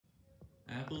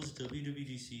Apple's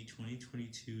WWDC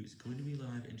 2022 is going to be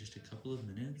live in just a couple of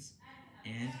minutes,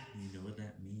 and you know what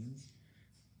that means?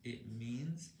 It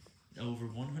means over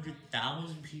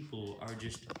 100,000 people are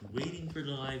just waiting for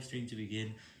the live stream to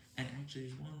begin, and actually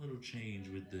there's one little change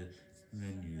with the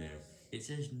menu there. It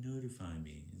says notify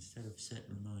me instead of set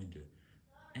reminder,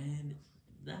 and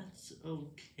that's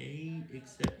okay,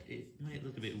 except it might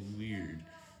look a bit weird.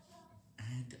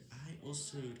 And I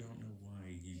also don't know why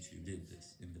YouTube did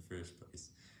this in the first place.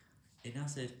 It now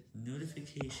says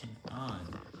notification on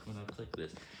when I click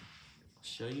this. I'll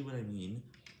show you what I mean.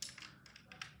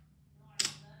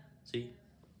 See?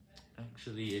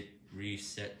 Actually, it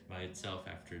reset by itself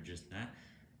after just that.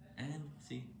 And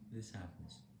see, this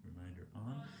happens. Reminder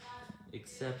on.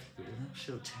 Except it will not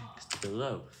show text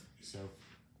below. So